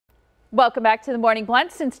Welcome back to the Morning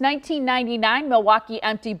Blend. Since 1999, Milwaukee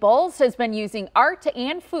Empty Bowls has been using art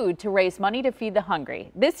and food to raise money to feed the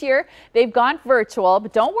hungry. This year, they've gone virtual,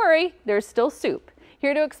 but don't worry, there's still soup.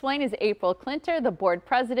 Here to explain is April Clinter, the board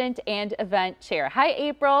president and event chair. Hi,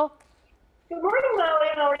 April. Good morning, Molly.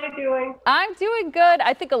 How are you doing? I'm doing good.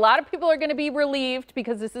 I think a lot of people are going to be relieved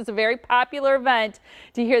because this is a very popular event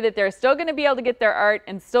to hear that they're still going to be able to get their art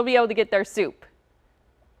and still be able to get their soup.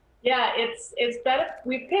 Yeah,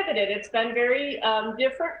 we've pivoted. It's been very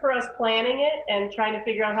different for us planning it and trying to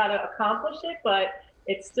figure out how to accomplish it, but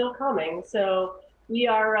it's still coming. So we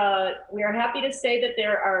are happy to say that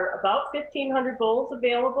there are about 1,500 bowls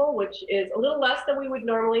available, which is a little less than we would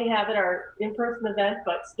normally have at our in-person event,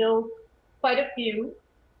 but still quite a few.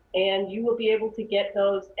 And you will be able to get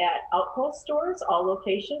those at Outpost stores, all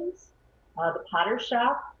locations, the Potter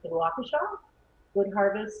Shop in Waukesha, Wood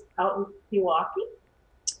Harvest out in Milwaukee,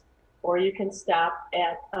 or you can stop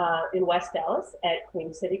at in West Dallas at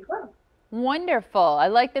Queen City Club. Wonderful. I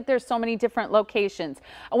like that there's so many different locations.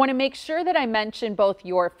 I want to make sure that I mention both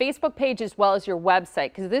your Facebook page as well as your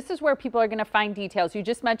website, because this is where people are going to find details. You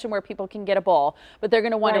just mentioned where people can get a bowl, but they're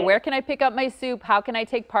going to wonder, Right. Where can I pick up my soup? How can I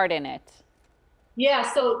take part in it?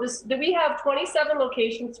 Yeah, so we have 27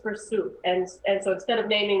 locations for soup, and so instead of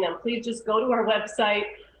naming them, please just go to our website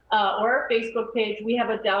or our Facebook page. We have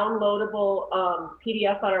a downloadable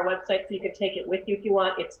PDF on our website, so you can take it with you if you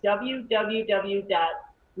want. It's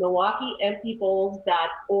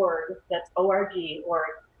www.milwaukeeemptybowls.org. That's O-R-G, org.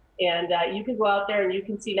 And you can go out there and you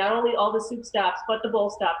can see not only all the soup stops, but the bowl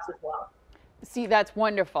stops as well. See, that's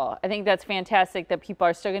wonderful. I think that's fantastic that people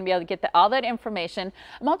are still going to be able to get all that information.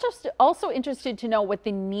 I'm also interested to know what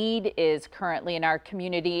the need is currently in our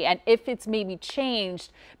community and if it's maybe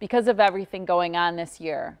changed because of everything going on this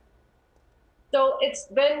year. So it's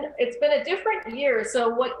been a different year. So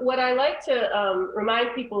what I like to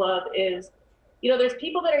remind people of is, there's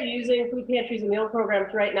people that are using food pantries and meal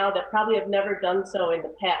programs right now that probably have never done so in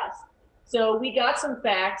the past. So we got some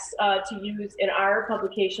facts to use in our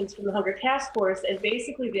publications from the Hunger Task Force, and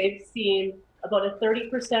basically they've seen about a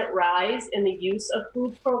 30% rise in the use of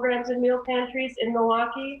food programs and meal pantries in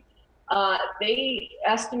Milwaukee. They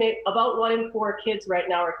estimate about 1 in 4 kids right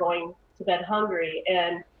now are going to bed hungry,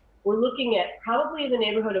 and we're looking at probably in the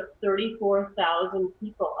neighborhood of 34,000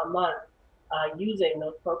 people a month using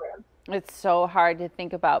those programs. It's so hard to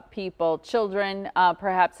think about people, children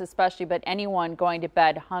perhaps especially, but anyone going to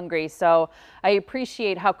bed hungry. So I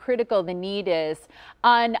appreciate how critical the need is.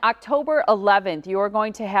 On October 11th, you're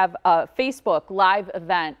going to have a Facebook Live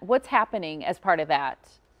event. What's happening as part of that?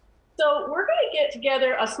 So we're going to get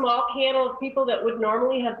together a small panel of people that would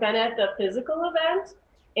normally have been at the physical event,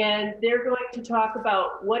 and they're going to talk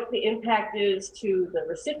about what the impact is to the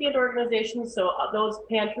recipient organizations, so those food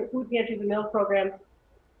pantries and meal programs,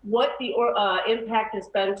 what the impact has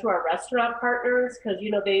been to our restaurant partners, because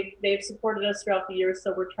they've supported us throughout the years,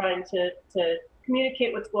 so we're trying to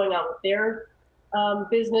communicate what's going on with their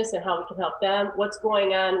business and how we can help them, what's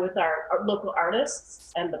going on with our local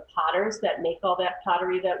artists and the potters that make all that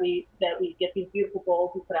pottery that we get these beautiful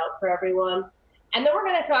bowls we put out for everyone. And then we're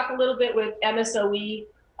going to talk a little bit with MSOE,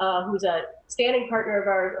 who's a standing partner of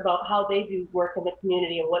ours, about how they do work in the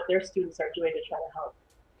community and what their students are doing to try to help.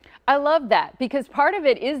 I love that, because part of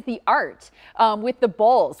it is the art with the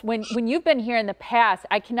bowls. When you've been here in the past,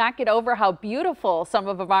 I cannot get over how beautiful some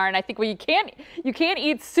of them are, and I think, well, you can't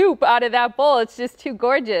eat soup out of that bowl. It's just too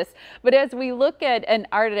gorgeous. But as we look at an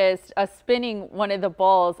artist spinning one of the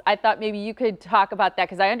bowls, I thought maybe you could talk about that,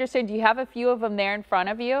 because I understand you have a few of them there in front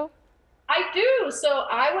of you. I do. So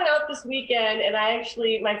I went out this weekend, and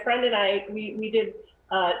my friend and I, we did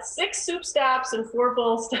 6 soup stops and 4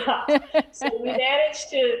 bowl stops. So we managed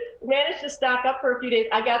to stock up for a few days.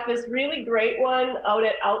 I got this really great one out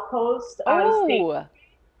at Outpost on State.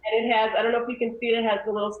 And it has, I don't know if you can see it, has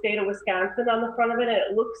the little state of Wisconsin on the front of it, and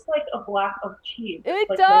it looks like a block of cheese. It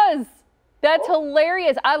does. That's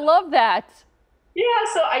hilarious. I love that. Yeah,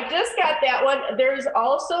 so I just got that one. There's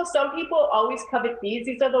also, some people always covet these.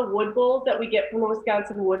 These are the wood bowls that we get from the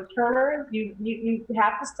Wisconsin wood turners. You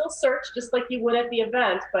have to still search just like you would at the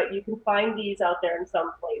event, but you can find these out there in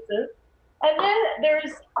some places. And then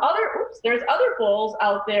there's other bowls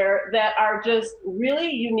out there that are just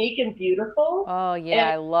really unique and beautiful. Oh yeah,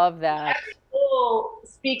 I love that. Every bowl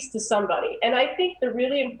speaks to somebody. And I think the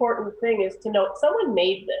really important thing is to note someone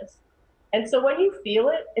made this. And so when you feel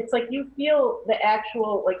it, it's like you feel the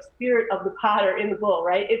actual spirit of the potter in the bowl,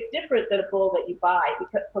 right? It's different than a bowl that you buy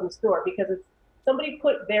from the store, because somebody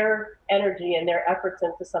put their energy and their efforts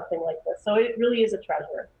into something like this. So it really is a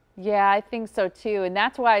treasure. Yeah, I think so too. And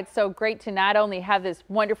that's why it's so great to not only have this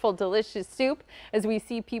wonderful, delicious soup as we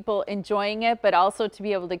see people enjoying it, but also to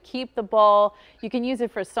be able to keep the bowl. You can use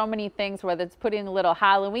it for so many things, whether it's putting a little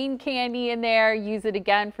Halloween candy in there, use it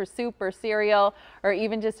again for soup or cereal, or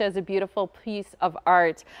even just as a beautiful piece of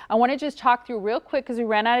art. I want to just talk through real quick because we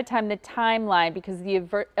ran out of time, the timeline, because the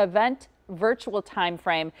event virtual time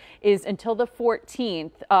frame is until the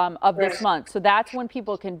 14th of this month. So that's when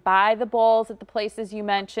people can buy the bowls at the places you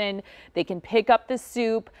mentioned. They can pick up the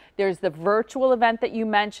soup. There's the virtual event that you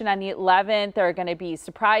mentioned on the 11th. There are going to be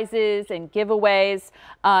surprises and giveaways.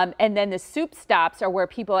 And then the soup stops are where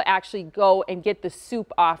people actually go and get the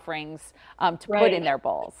soup offerings to put in their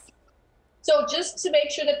bowls. So just to make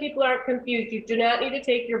sure that people aren't confused, you do not need to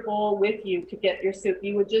take your bowl with you to get your soup.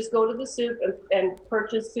 You would just go to the soup and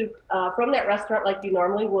purchase soup from that restaurant like you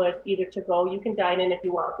normally would, either to go. You can dine in if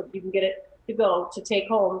you want, but you can get it to go to take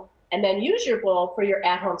home and then use your bowl for your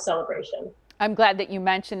at-home celebration. I'm glad that you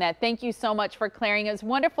mentioned that. Thank you so much for clarifying. It was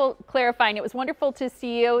wonderful clarifying. It was wonderful to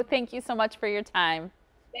see you. Thank you so much for your time.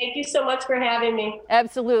 Thank you so much for having me.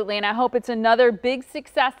 Absolutely. And I hope it's another big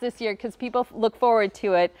success this year because people look forward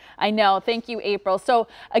to it. I know. Thank you, April. So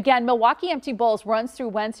again, Milwaukee Empty Bowls runs through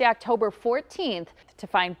Wednesday, October 14th. To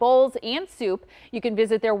find bowls and soup, you can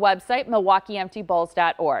visit their website,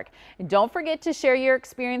 MilwaukeeEmptyBowls.org. And don't forget to share your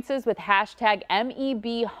experiences with hashtag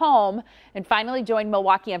MEBHome. And finally, join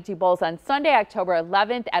Milwaukee Empty Bowls on Sunday, October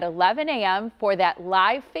 11th at 11 a.m. for that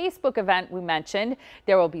live Facebook event we mentioned.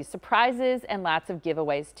 There will be surprises and lots of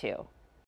giveaways too.